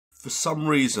For some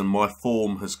reason, my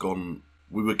form has gone...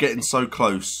 We were getting so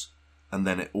close, and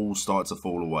then it all started to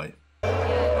fall away.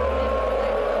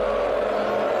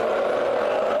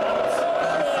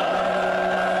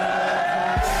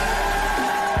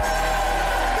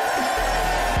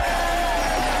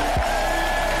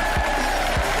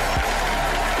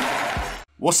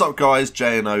 What's up guys,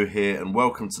 J&O here and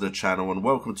welcome to the channel and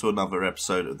welcome to another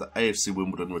episode of the AFC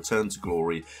Wimbledon Return to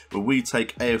Glory, where we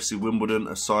take AFC Wimbledon,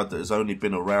 a side that has only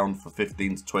been around for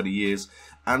 15 to 20 years,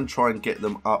 and try and get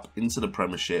them up into the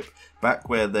Premiership, back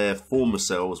where their former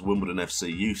selves, Wimbledon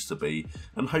FC, used to be,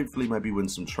 and hopefully maybe win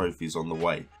some trophies on the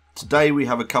way. Today we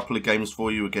have a couple of games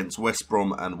for you against West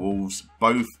Brom and Wolves.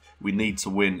 Both we need to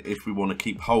win if we want to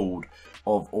keep hold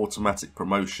of automatic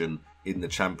promotion in the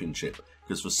Championship,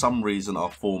 because for some reason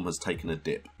our form has taken a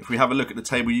dip. If we have a look at the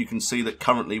table, you can see that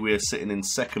currently we are sitting in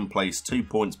second place, 2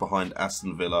 points behind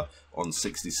Aston Villa on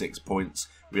 66 points.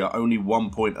 We are only 1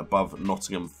 point above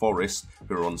Nottingham Forest,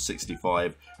 who are on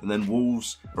 65, and then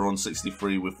Wolves are on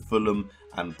 63, with Fulham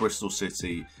and Bristol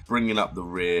City bringing up the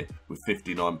rear with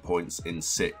 59 points in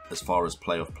sixth as far as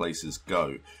playoff places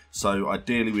go. So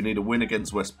ideally we need a win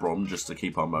against West Brom just to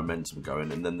keep our momentum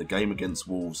going, and then the game against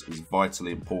Wolves is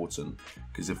vitally important,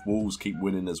 because if Wolves keep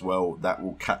winning as well, that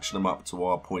will catch them up to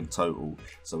our point total,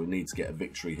 so we need to get a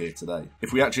victory here today.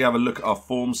 If we actually have a look at our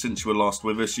form since you were last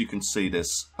with us, you can see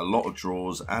there's a lot of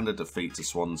draws and a defeat to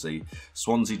Swansea.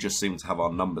 Swansea just seem to have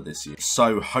our number this year,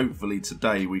 so hopefully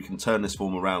today we can turn this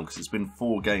form around, because it's been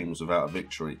 4 games without a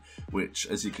victory, which,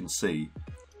 as you can see,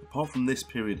 apart from this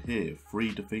period here,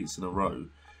 3 defeats in a row,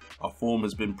 our form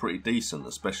has been pretty decent,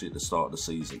 especially at the start of the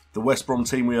season. The West Brom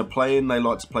team we are playing, they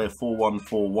like to play a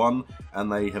 4-1-4-1,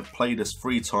 and they have played us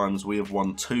 3 times. We have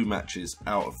won 2 matches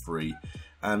out of 3,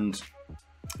 and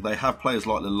they have players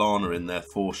like Lallana in there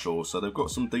for sure, so they've got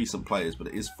some decent players, but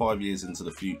it is 5 years into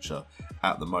the future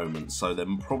at the moment, so they're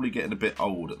probably getting a bit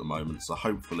old at the moment, so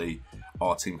hopefully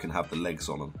our team can have the legs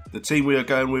on them. The team we are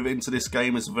going with into this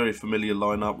game is a very familiar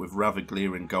lineup, with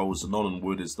Ravaglia in goals, Zanon and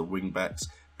Wood as the wing backs,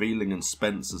 Beeling and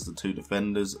Spence as the 2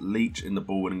 defenders, Leach in the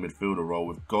ball-winning midfielder role,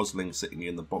 with Gosling sitting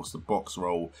in the box-to-box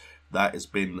role. That has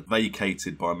been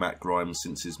vacated by Matt Grimes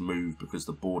since his move, because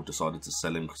the board decided to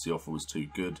sell him because the offer was too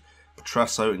good.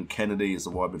 Petrasso and Kennedy as the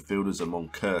wide midfielders, and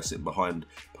Moncur sitting behind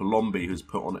Palombi, who's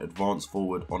put on advance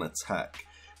forward on attack.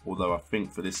 Although I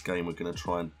think for this game we're going to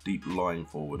try and deep line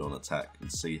forward on attack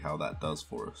and see how that does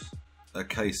for us.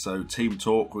 Okay, so team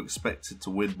talk, we're expected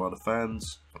to win by the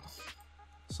fans.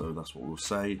 So that's what we'll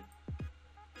say.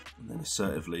 And then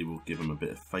assertively we'll give them a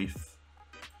bit of faith.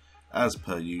 As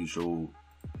per usual,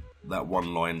 that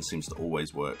one line seems to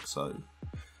always work, so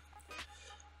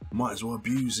might as well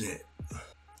abuse it.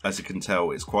 As you can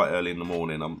tell, it's quite early in the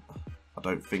morning. I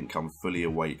don't think I'm fully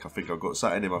awake. I think I've got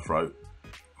something in my throat.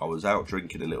 I was out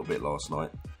drinking a little bit last night,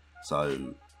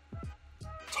 so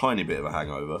tiny bit of a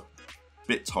hangover.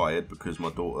 Bit tired because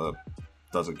my daughter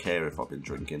doesn't care if I've been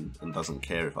drinking and doesn't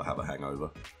care if I have a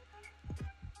hangover.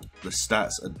 The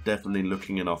stats are definitely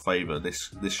looking in our favour.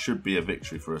 This should be a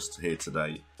victory for us here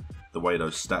today. The way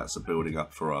those stats are building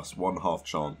up for us. 1 half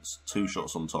chance, 2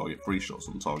 shots on target, 3 shots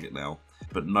on target now.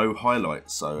 But no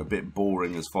highlights, so a bit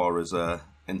boring as far as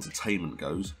entertainment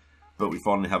goes. But we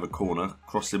finally have a corner,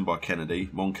 crossed in by Kennedy.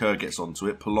 Moncur gets onto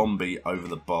it, Palombi over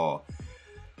the bar.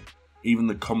 Even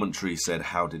the commentary said,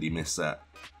 how did he miss that?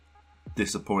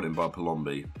 Disappointing by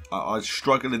Palombi. I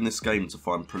struggle in this game to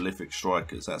find prolific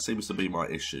strikers. That seems to be my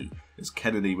issue. It's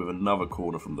Kennedy with another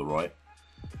corner from the right.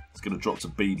 It's going to drop to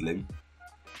Beedling.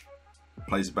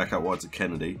 Plays it back out wide to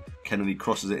Kennedy. Kennedy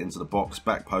crosses it into the box,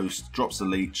 back post, drops the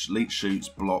Leach. Leach shoots,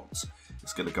 blocked.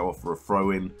 It's going to go off for a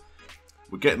throw-in.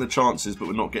 We're getting the chances, but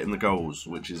we're not getting the goals,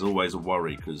 which is always a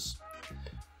worry, because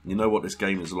you know what this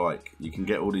game is like. You can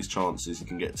get all these chances, you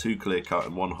can get 2 clear-cut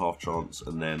and 1 half chance,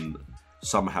 and then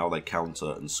somehow they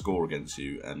counter and score against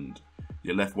you, and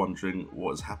you're left wondering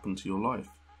what has happened to your life.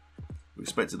 We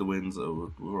expected the wins,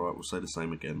 so alright, we'll say the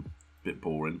same again. Bit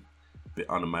boring, bit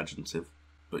unimaginative.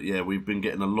 But yeah, we've been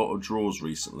getting a lot of draws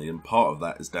recently, and part of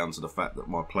that is down to the fact that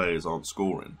my players aren't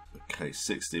scoring. Okay,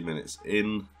 60 minutes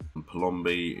in, and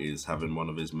Palombi is having one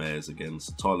of his mares again.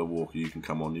 So Tyler Walker, you can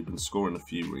come on. You've been scoring a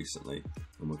few recently,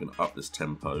 and we're going to up this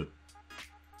tempo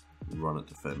and run at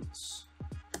defence.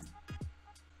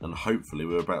 And hopefully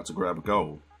we're about to grab a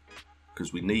goal,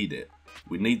 because we need it.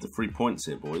 We need the 3 points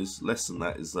here, boys. Less than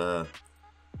that is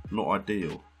not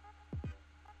ideal.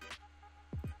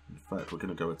 In fact, we're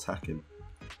going to go attacking.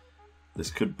 This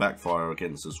could backfire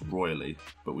against us royally,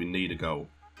 but we need a goal.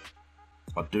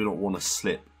 I do not want to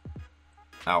slip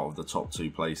out of the top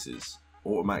 2 places.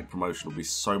 Automatic promotion will be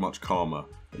so much calmer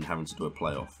than having to do a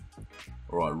playoff.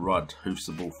 Alright, Rudd hoofs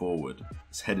the ball forward.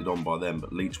 It's headed on by them,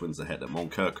 but Leach wins the header.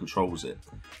 Moncur controls it.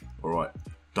 Alright,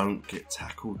 don't get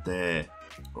tackled there.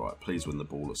 Alright, please win the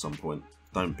ball at some point.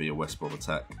 Don't be a West Brom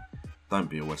attack. Don't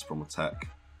be a West Brom attack.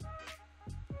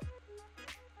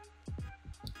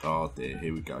 Oh dear,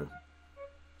 here we go.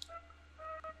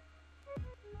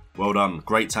 Well done.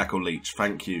 Great tackle, Leach.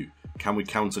 Thank you. Can we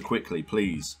counter quickly,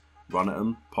 please? Run at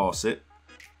them. Pass it.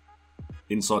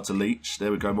 Inside to Leach.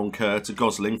 There we go. Moncur to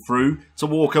Gosling. Through to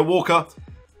Walker. Walker.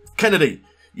 Kennedy.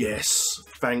 Yes.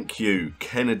 Thank you.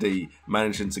 Kennedy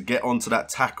managing to get onto that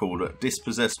tackle that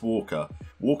dispossessed Walker.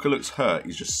 Walker looks hurt.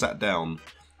 He's just sat down.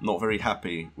 Not very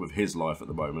happy with his life at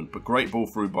the moment. But great ball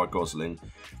through by Gosling.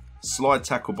 Slide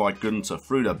tackle by Gunter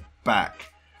through the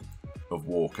back of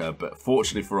Walker. But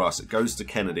fortunately for us, it goes to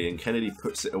Kennedy. And Kennedy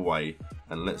puts it away.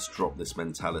 And let's drop this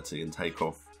mentality and take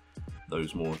off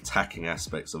those more attacking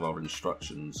aspects of our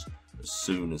instructions as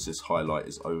soon as this highlight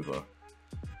is over,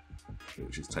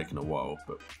 which is taking a while.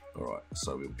 But alright,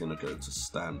 so we're going to go to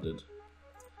standard,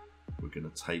 we're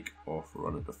going to take off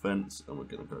run of defence, and we're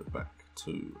going to go back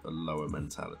to a lower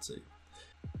mentality.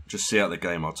 Just see out the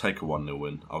game. I'll take a 1-0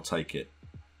 win. I'll take it.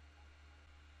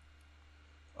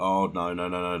 Oh no, no,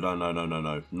 no, no, no, no, no, no,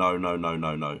 no, no, no, no,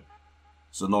 no, no.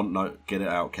 So no, get it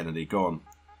out, Kennedy. Go on.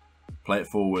 Play it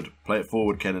forward. Play it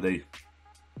forward, Kennedy.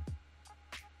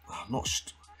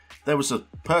 There was a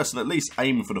person at least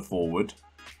aiming for the forward.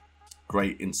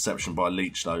 Great interception by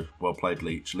Leach, though. Well played,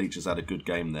 Leach. Leach has had a good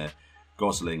game there.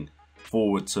 Gosling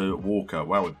forward to Walker.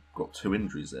 Wow, we've got 2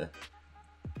 injuries there.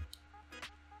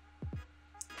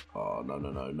 Oh, no,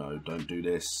 no, no, no. Don't do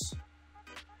this.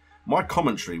 My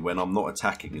commentary when I'm not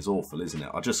attacking is awful, isn't it?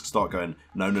 I just start going,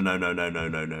 no, no, no, no, no, no,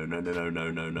 no, no, no, no, no,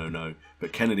 no, no, no, no.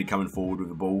 But Kennedy coming forward with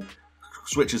the ball.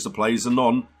 Switches to play.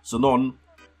 Zanon.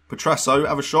 Petrasso,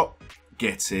 have a shot.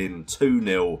 Get in.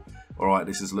 2-0. Alright,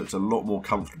 this has looked a lot more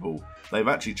comfortable. They've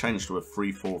actually changed to a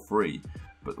 3-4-3.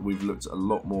 But we've looked a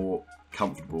lot more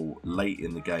comfortable late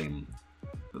in the game.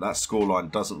 But that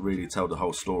scoreline doesn't really tell the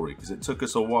whole story, because it took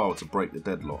us a while to break the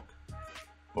deadlock.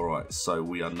 Alright, so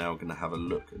we are now going to have a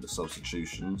look at the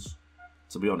substitutions.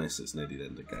 To be honest, it's nearly the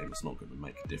end of the game. It's not going to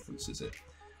make a difference, is it?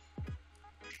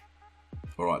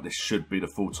 Alright, this should be the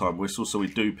full-time whistle. So we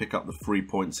do pick up the 3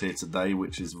 points here today,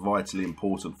 which is vitally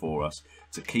important for us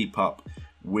to keep up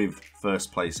with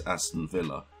first place Aston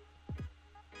Villa.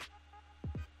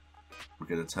 We're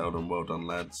going to tell them, well done,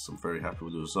 lads. I'm very happy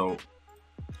with the result.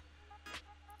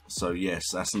 So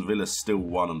yes, Aston Villa still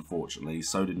won, unfortunately.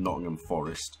 So did Nottingham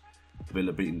Forest.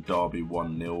 Villa beating Derby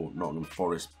 1-0, Nottingham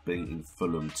Forest beating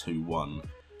Fulham 2-1.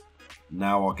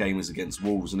 Now our game is against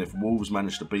Wolves, and if Wolves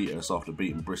manage to beat us after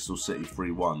beating Bristol City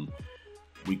 3-1,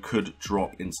 we could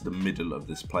drop into the middle of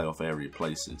this playoff area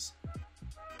places.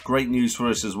 Great news for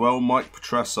us as well. Mike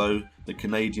Petrasso, the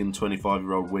Canadian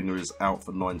 25-year-old winger, is out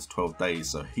for 9 to 12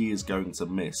 days, so he is going to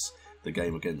miss the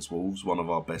game against Wolves, one of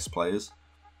our best players.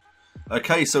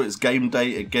 Okay, so it's game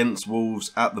day against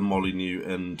Wolves at the Molineux,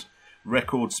 and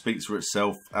record speaks for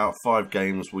itself. Out of 5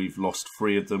 games, we've lost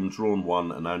 3 of them, drawn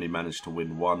 1 and only managed to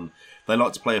win 1. They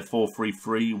like to play a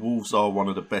 4-3-3. Wolves are one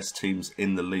of the best teams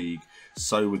in the league,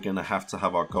 so we're going to have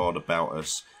our guard about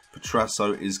us.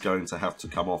 Petrasso is going to have to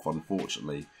come off,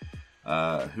 unfortunately.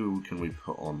 Who can we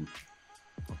put on?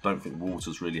 I don't think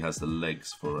Walters really has the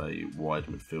legs for a wide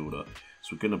midfielder.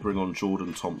 So we're going to bring on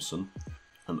Jordan Thompson.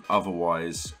 And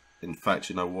otherwise, in fact,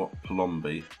 you know what?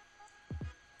 Palombi,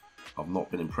 I've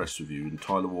not been impressed with you, and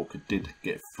Tyler Walker did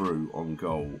get through on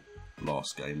goal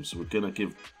last game, so we're going to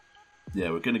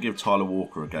give Tyler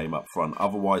Walker a game up front.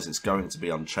 Otherwise, it's going to be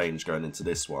unchanged going into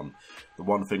this one. The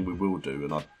one thing we will do,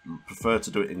 and I prefer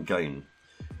to do it in game,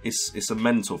 it's a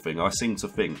mental thing. I seem to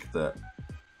think that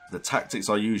the tactics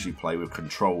I usually play with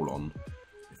control on,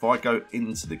 if I go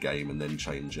into the game and then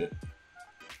change it,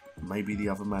 maybe the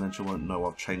other manager won't know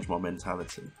I've changed my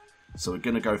mentality. So we're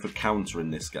going to go for counter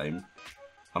in this game.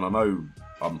 And I know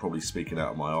I'm probably speaking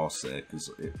out of my arse there,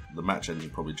 because the match engine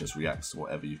probably just reacts to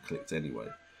whatever you've clicked anyway.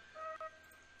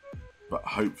 But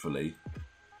hopefully,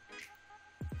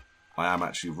 I am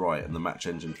actually right, and the match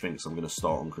engine thinks I'm going to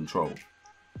start on control,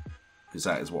 because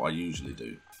that is what I usually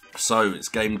do. So it's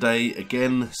game day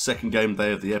again, second game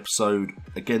day of the episode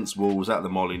against Wolves at the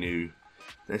Molineux.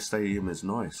 Their stadium is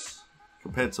nice.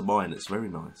 Compared to mine, it's very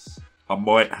nice. I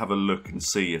might have a look and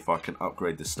see if I can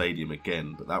upgrade the stadium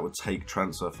again, but that would take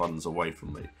transfer funds away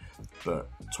from me. But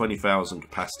 20,000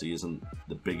 capacity isn't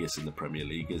the biggest in the Premier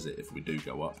League, is it, if we do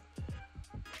go up?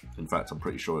 In fact, I'm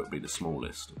pretty sure it would be the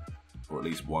smallest, or at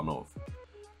least one of.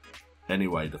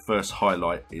 Anyway, the first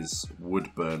highlight is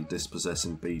Woodburn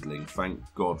dispossessing Beadling. Thank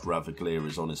God Ravaglia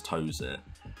is on his toes there.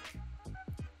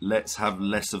 Let's have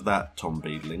less of that, Tom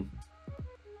Beadling.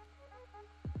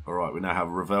 Alright, we now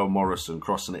have Ravel Morrison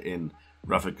crossing it in.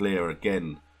 Raviglia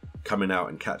again coming out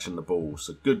and catching the ball.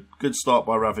 So good start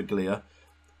by Raviglia.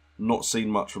 Not seen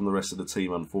much from the rest of the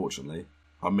team, unfortunately.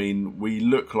 I mean, we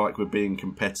look like we're being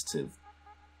competitive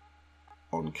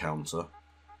on counter.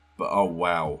 But oh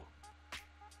wow.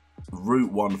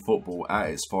 Route 1 football at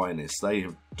its finest. They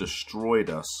have destroyed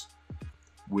us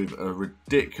with a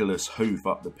ridiculous hoof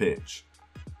up the pitch.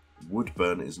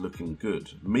 Woodburn is looking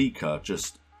good. Mika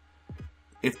just...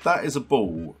 If that is a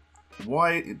ball,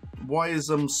 why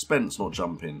is Spence not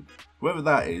jumping? Whoever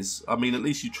that is, I mean, at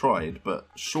least you tried, but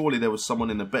surely there was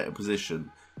someone in a better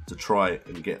position to try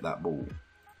and get that ball.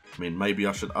 I mean, maybe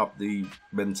I should up the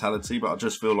mentality, but I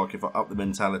just feel like if I up the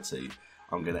mentality,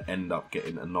 I'm going to end up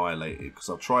getting annihilated, because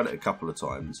I've tried it a couple of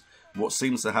times. What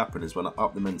seems to happen is when I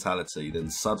up the mentality,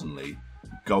 then suddenly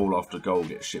goal after goal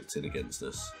gets shipped in against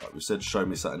us. Like we said, show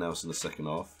me something else in the second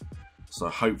half. So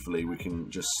hopefully we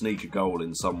can just sneak a goal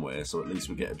in somewhere, so at least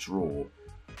we get a draw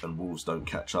and Wolves don't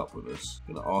catch up with us.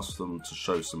 I'm going to ask them to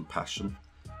show some passion.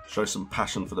 Show some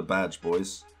passion for the badge,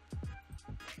 boys.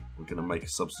 We're going to make a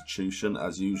substitution.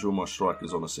 As usual, my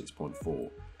striker's on a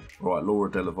 6.4. Right, Laura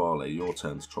Della Valle, your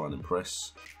turn to try and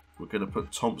impress. We're going to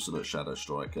put Thompson at shadow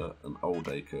striker, and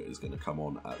Oldacre is going to come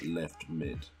on at left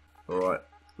mid. Alright,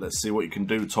 let's see what you can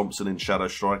do, Thompson in shadow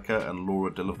striker and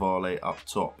Laura Della Valle up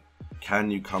top.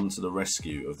 Can you come to the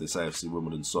rescue of this AFC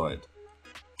Wimbledon side?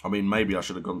 I mean, maybe I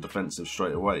should have gone defensive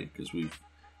straight away, because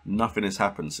nothing has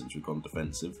happened since we've gone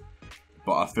defensive.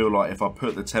 But I feel like if I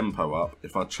put the tempo up,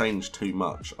 if I change too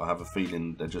much, I have a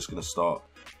feeling they're just going to start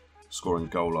scoring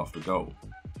goal after goal.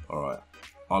 Alright,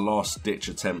 our last ditch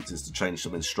attempt is to change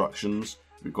some instructions.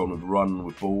 We've gone with run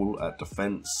with ball at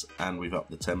defence, and we've upped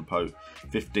the tempo.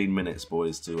 15 minutes,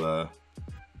 boys, to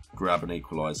grab an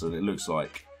equaliser, and it looks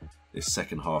like this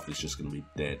second half is just going to be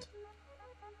dead.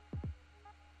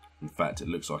 In fact, it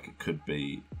looks like it could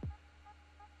be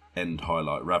end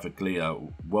highlight.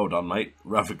 Raviglia, well done, mate.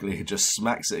 Raviglia just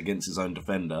smacks it against his own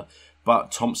defender,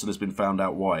 but Thompson has been found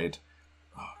out wide.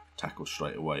 Oh, tackled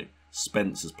straight away.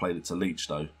 Spence has played it to Leach,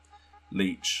 though.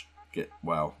 Leach,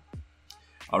 wow.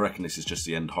 I reckon this is just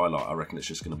the end highlight. I reckon it's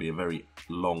just going to be a very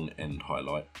long end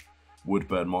highlight.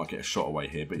 Woodburn might get a shot away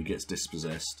here, but he gets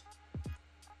dispossessed.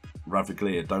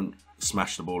 Raviglia, don't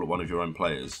smash the ball at one of your own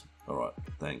players. Alright,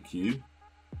 thank you.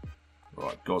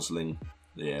 Alright, Gosling.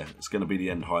 Yeah, it's going to be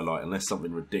the end highlight unless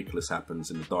something ridiculous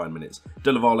happens in the dying minutes.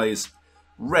 Della Valle's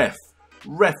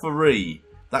referee.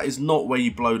 That is not where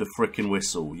you blow the frickin'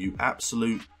 whistle. You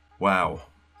absolute... Wow.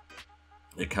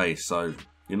 Okay, so,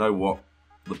 you know what?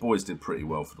 The boys did pretty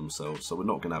well for themselves, so we're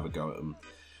not going to have a go at them.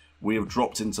 We have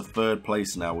dropped into third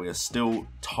place now. We are still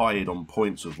tied on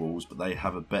points with Wolves, but they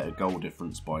have a better goal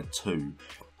difference by 2.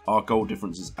 Our goal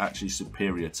difference is actually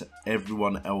superior to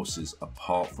everyone else's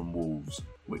apart from Wolves,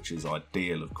 which is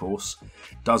ideal, of course.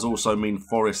 Does also mean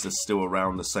Forest is still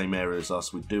around the same area as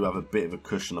us. We do have a bit of a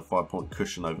cushion, a 5-point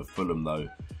cushion over Fulham, though.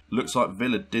 Looks like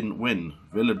Villa didn't win.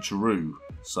 Villa drew,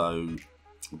 so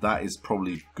that is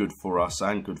probably good for us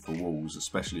and good for Wolves,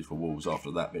 especially for Wolves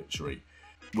after that victory.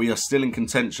 We are still in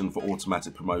contention for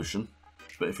automatic promotion,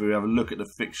 but if we have a look at the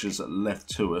fixtures that left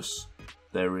to us,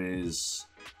 there is,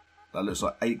 that looks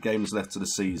like 8 games left to the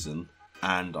season,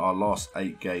 and our last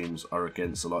 8 games are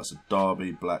against the likes of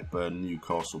Derby, Blackburn,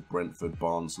 Newcastle, Brentford,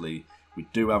 Barnsley. We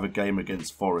do have a game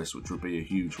against Forest, which would be a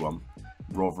huge one,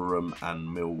 Rotherham and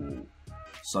Millwall.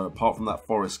 So apart from that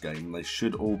Forest game, they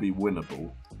should all be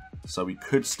winnable. So we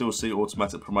could still see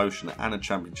automatic promotion and a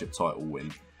championship title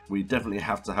win. We definitely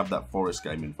have to have that Forest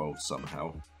game involved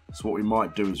somehow. So what we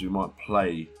might do is we might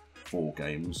play 4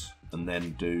 games and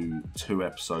then do 2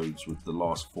 episodes with the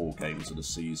last 4 games of the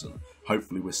season.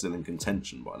 Hopefully we're still in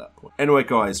contention by that point. Anyway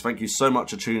guys, thank you so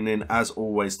much for tuning in as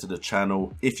always to the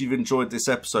channel. If you've enjoyed this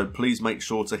episode, please make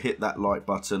sure to hit that like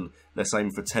button. Let's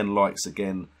aim for 10 likes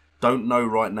again. Don't know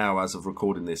right now as of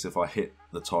recording this if I hit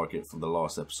the target from the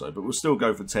last episode, but we'll still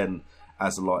go for 10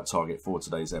 as a like target for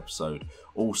today's episode.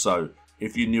 Also,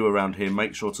 if you're new around here,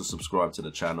 make sure to subscribe to the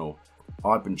channel.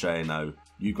 I've been JNO,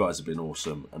 you guys have been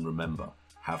awesome, and remember,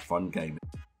 have fun gaming.